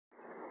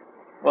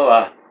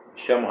Olá, me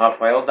chamo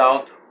Rafael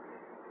Daltro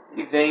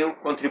e venho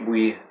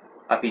contribuir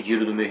a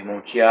pedido do meu irmão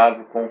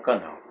Thiago com o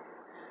canal.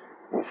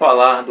 Vou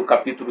falar do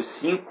capítulo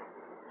 5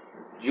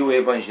 de O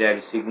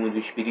Evangelho Segundo o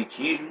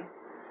Espiritismo,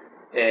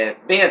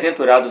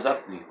 Bem-aventurados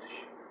aflitos,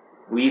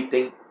 o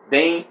item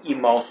bem e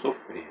mal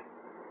sofrer.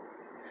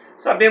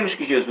 Sabemos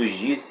que Jesus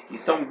disse que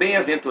são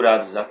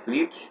bem-aventurados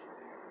aflitos,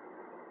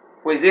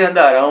 pois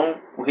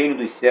herdarão o reino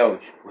dos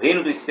céus. O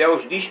reino dos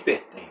céus lhes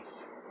pertence.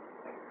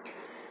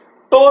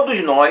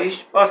 Todos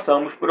nós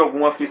passamos por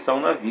alguma aflição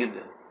na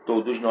vida.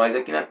 Todos nós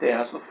aqui na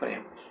terra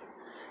sofremos.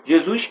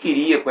 Jesus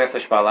queria, com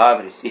essas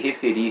palavras, se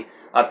referir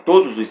a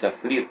todos os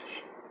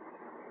aflitos?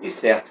 De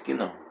certo que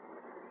não.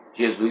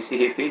 Jesus se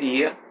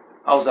referia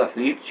aos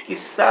aflitos que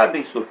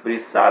sabem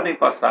sofrer, sabem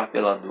passar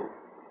pela dor.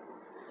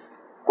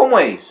 Como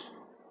é isso?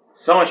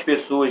 São as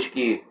pessoas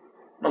que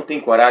não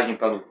têm coragem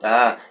para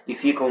lutar e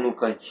ficam no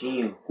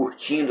cantinho,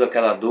 curtindo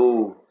aquela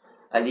dor,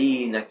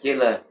 ali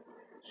naquele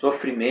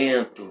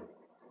sofrimento,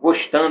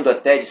 gostando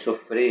até de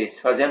sofrer, se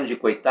fazendo de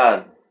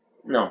coitado?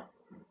 Não.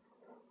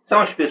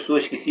 São as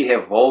pessoas que se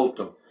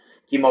revoltam,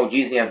 que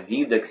maldizem a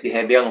vida, que se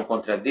rebelam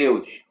contra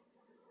Deus?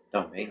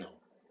 Também não.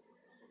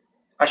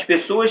 As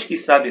pessoas que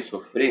sabem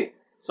sofrer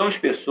são as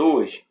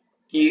pessoas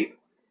que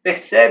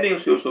percebem o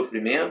seu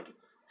sofrimento,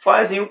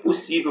 fazem o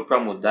possível para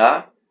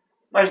mudar,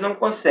 mas não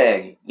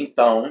conseguem.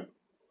 Então,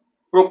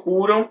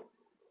 procuram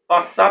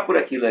passar por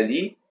aquilo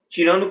ali,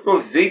 tirando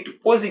proveito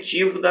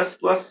positivo da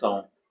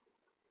situação.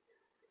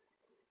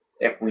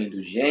 É com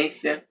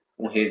indulgência,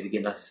 com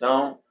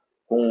resignação,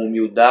 com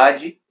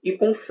humildade e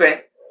com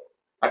fé,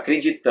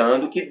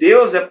 acreditando que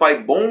Deus é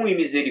Pai bom e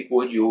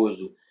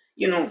misericordioso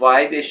e não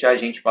vai deixar a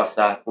gente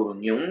passar por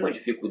nenhuma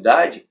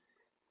dificuldade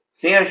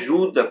sem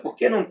ajuda,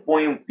 porque não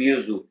põe um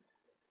peso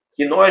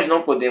que nós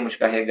não podemos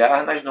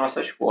carregar nas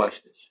nossas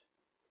costas.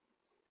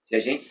 Se a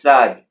gente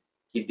sabe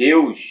que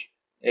Deus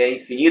é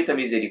infinita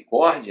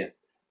misericórdia,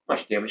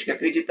 nós temos que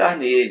acreditar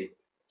nele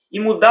e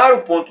mudar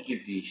o ponto de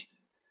vista.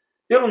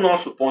 Pelo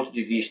nosso ponto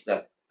de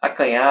vista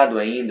acanhado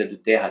ainda do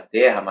terra a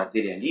terra,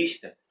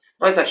 materialista,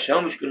 nós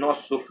achamos que o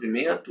nosso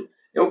sofrimento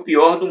é o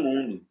pior do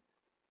mundo.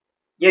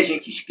 E a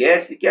gente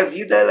esquece que a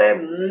vida ela é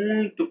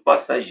muito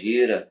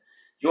passageira.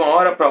 De uma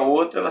hora para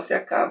outra ela se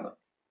acaba.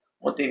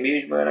 Ontem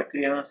mesmo eu era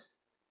criança.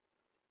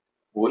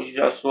 Hoje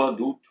já sou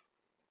adulto.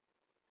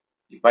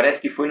 E parece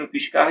que foi no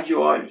piscar de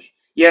olhos.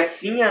 E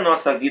assim é a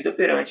nossa vida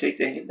perante a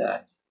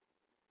eternidade.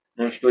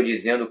 Não estou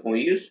dizendo com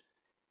isso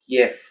que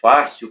é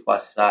fácil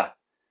passar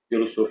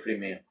pelo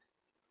sofrimento.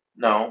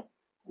 Não.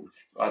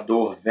 A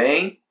dor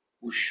vem,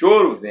 o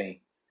choro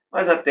vem.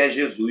 Mas até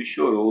Jesus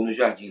chorou no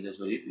Jardim das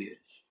Oliveiras.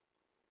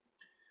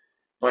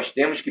 Nós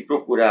temos que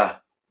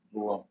procurar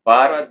o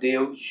amparo a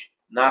Deus,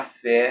 na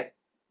fé,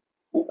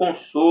 o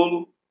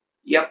consolo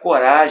e a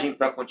coragem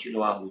para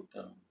continuar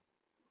lutando.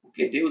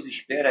 Porque Deus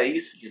espera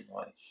isso de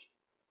nós.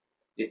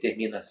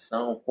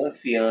 Determinação,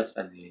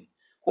 confiança nele.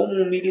 Como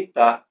um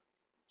militar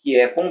que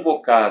é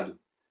convocado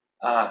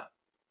a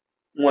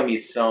uma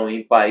missão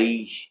em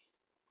país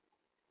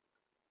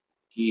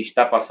que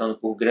está passando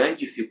por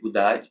grande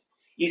dificuldade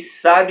e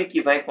sabe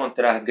que vai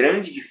encontrar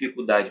grande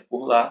dificuldade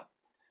por lá,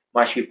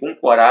 mas que com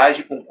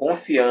coragem, com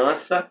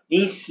confiança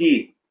em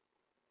si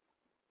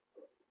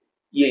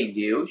e em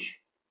Deus,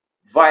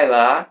 vai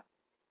lá,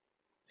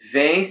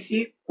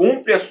 vence,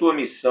 cumpre a sua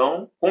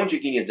missão com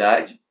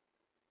dignidade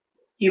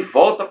e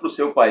volta para o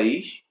seu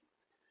país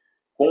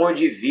com a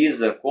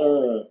divisa,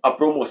 com a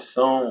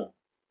promoção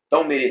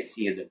tão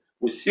merecida.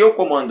 O seu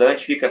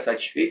comandante fica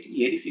satisfeito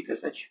e ele fica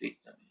satisfeito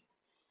também.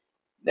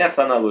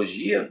 Nessa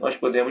analogia, nós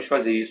podemos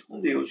fazer isso com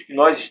Deus, que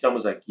nós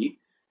estamos aqui,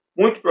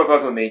 muito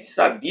provavelmente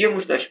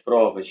sabíamos das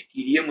provas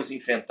que iríamos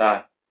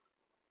enfrentar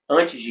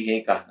antes de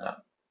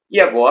reencarnar. E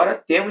agora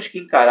temos que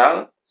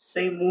encará-la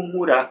sem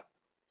murmurar,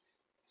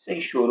 sem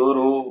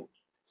chororô,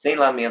 sem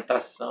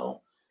lamentação.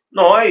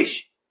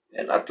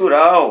 É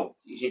natural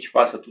que a gente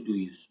faça tudo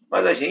isso,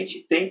 mas a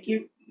gente tem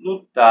que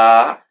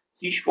lutar,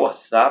 se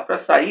esforçar para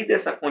sair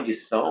dessa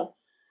condição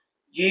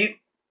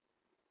de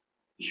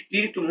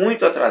espírito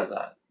muito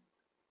atrasado.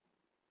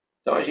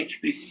 Então a gente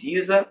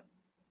precisa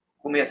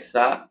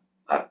começar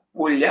a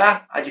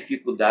olhar a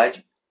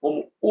dificuldade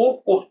como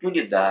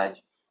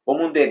oportunidade,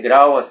 como um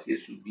degrau a ser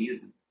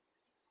subido,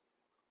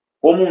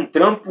 como um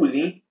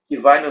trampolim que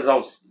vai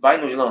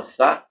nos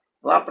lançar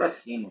lá para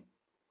cima.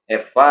 É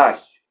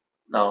fácil?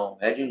 Não.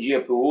 É de um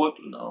dia para o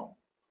outro? Não.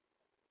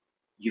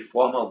 De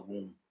forma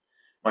alguma.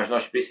 Mas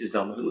nós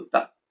precisamos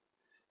lutar.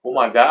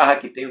 Como a garra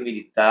que tem o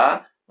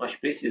militar, nós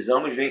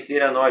precisamos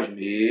vencer a nós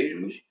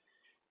mesmos.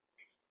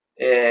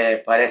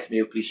 Parece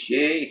meio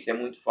clichê, isso é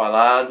muito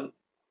falado,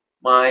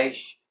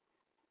 mas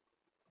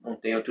não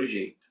tem outro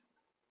jeito.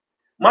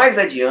 Mais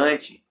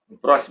adiante, no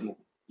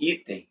próximo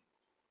item,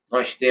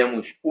 nós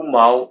temos o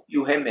mal e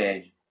o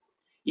remédio.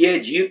 E é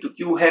dito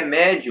que o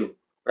remédio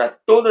para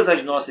todas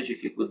as nossas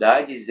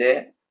dificuldades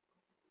é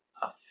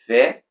a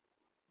fé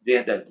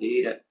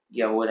verdadeira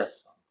e a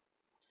oração.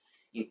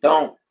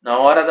 Então, na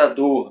hora da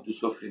dor, do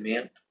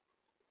sofrimento,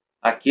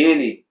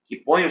 aquele que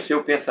põe o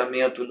seu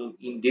pensamento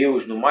em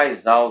Deus no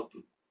mais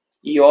alto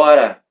e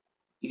ora,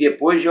 e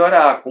depois de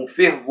orar com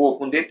fervor,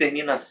 com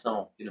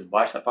determinação, que não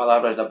basta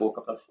palavras da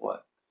boca para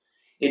fora,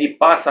 ele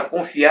passa a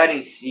confiar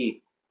em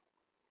si,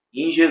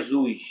 em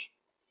Jesus,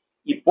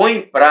 e põe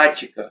em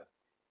prática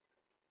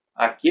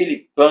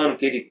aquele plano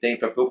que ele tem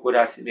para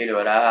procurar se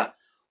melhorar,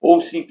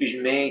 ou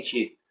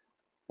simplesmente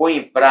põe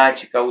em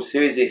prática o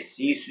seu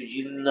exercício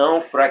de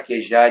não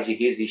fraquejar, de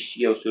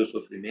resistir ao seu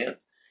sofrimento,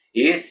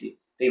 esse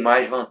tem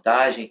mais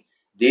vantagem.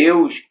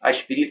 Deus, a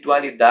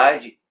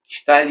espiritualidade,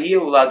 está ali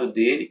ao lado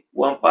dele,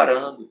 o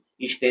amparando,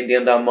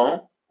 estendendo a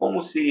mão, como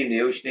o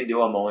Sirineu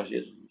estendeu a mão a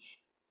Jesus.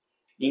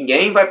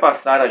 Ninguém vai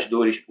passar as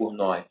dores por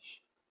nós,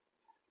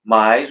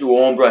 mas o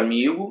ombro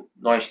amigo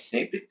nós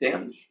sempre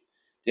temos.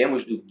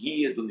 Temos do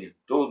guia, do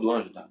mentor, do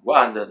anjo da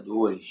guarda, do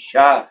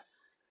orixá,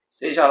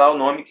 seja lá o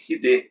nome que se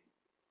dê.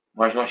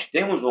 Mas nós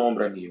temos o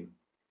ombro amigo.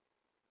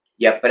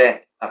 E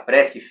a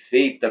prece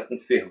feita com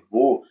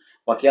fervor,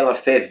 com aquela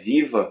fé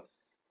viva,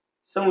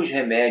 são os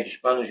remédios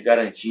para nos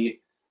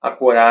garantir a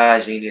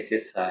coragem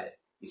necessária.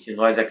 E se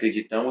nós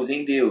acreditamos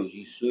em Deus,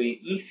 em sua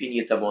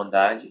infinita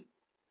bondade,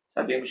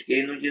 sabemos que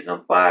Ele nos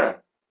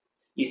desampara.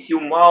 E se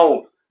o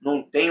mal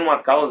não tem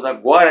uma causa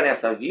agora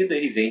nessa vida,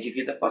 ele vem de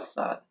vida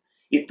passada.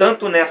 E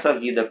tanto nessa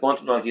vida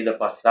quanto na vida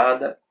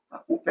passada, a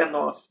culpa é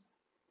nossa.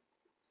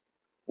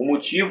 O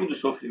motivo do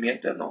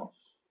sofrimento é nosso.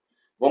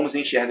 Vamos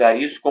enxergar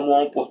isso como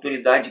uma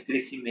oportunidade de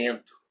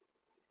crescimento,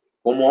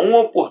 como uma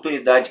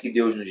oportunidade que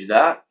Deus nos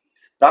dá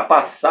para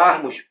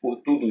passarmos por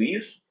tudo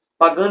isso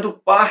pagando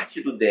parte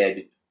do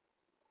débito.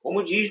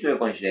 Como diz no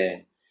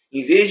Evangelho,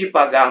 em vez de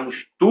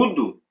pagarmos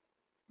tudo,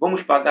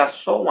 vamos pagar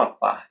só uma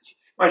parte.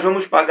 Mas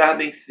vamos pagar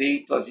bem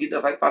feito, a vida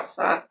vai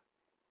passar.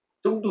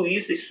 Tudo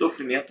isso, esse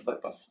sofrimento vai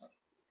passar.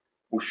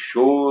 O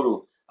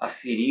choro, a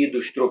ferida,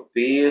 os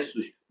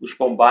tropeços, os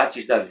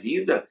combates da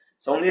vida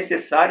são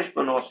necessários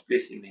para o nosso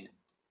crescimento.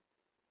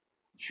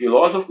 Os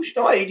filósofos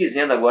estão aí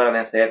dizendo agora,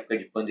 nessa época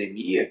de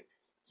pandemia,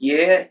 que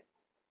é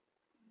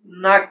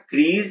na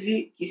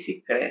crise que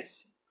se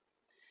cresce.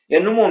 É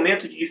no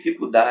momento de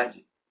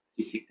dificuldade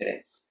que se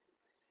cresce.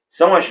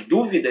 São as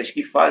dúvidas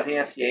que fazem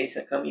a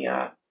ciência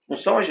caminhar, não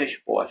são as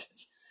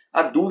respostas.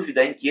 A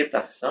dúvida, a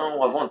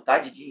inquietação, a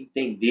vontade de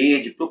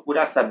entender, de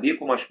procurar saber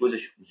como as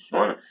coisas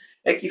funcionam,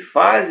 é que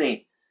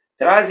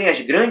trazem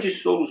as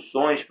grandes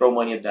soluções para a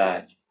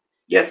humanidade.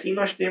 E assim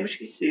nós temos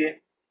que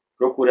ser,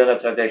 procurando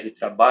através do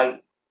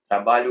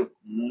trabalho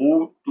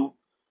mútuo,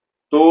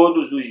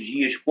 todos os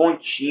dias,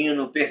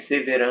 contínuo,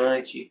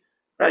 perseverante,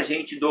 para a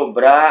gente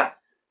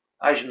dobrar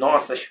as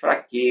nossas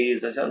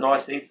fraquezas, a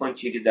nossa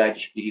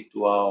infantilidade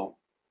espiritual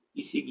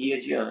e seguir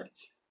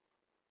adiante.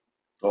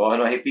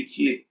 Torno a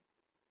repetir,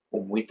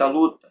 com muita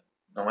luta,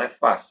 não é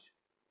fácil.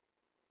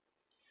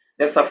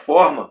 Dessa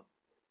forma,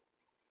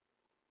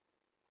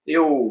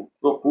 eu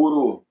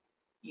procuro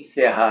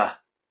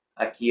encerrar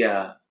aqui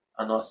a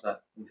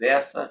nossa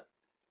conversa,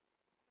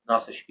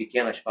 nossas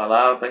pequenas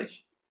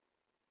palavras,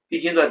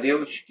 pedindo a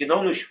Deus que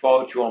não nos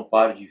falte o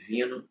amparo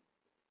divino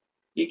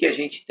e que a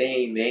gente tenha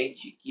em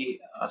mente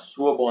que a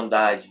sua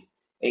bondade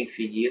é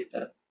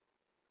infinita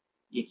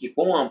e que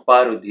com o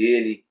amparo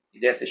dele e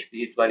dessa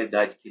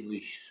espiritualidade que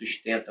nos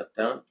sustenta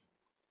tanto,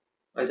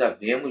 nós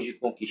havemos de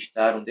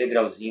conquistar um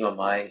degrauzinho a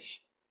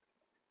mais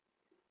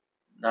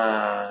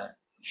na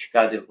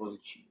escada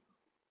evolutiva.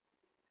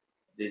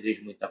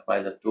 Desejo muita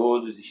paz a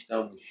todos,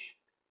 estamos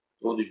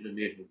todos no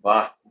mesmo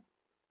barco,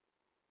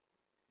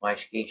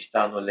 mas quem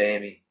está no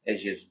leme é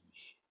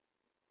Jesus.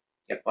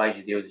 Que a paz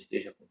de Deus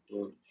esteja com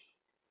todos.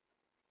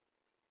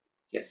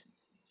 Que assim seja.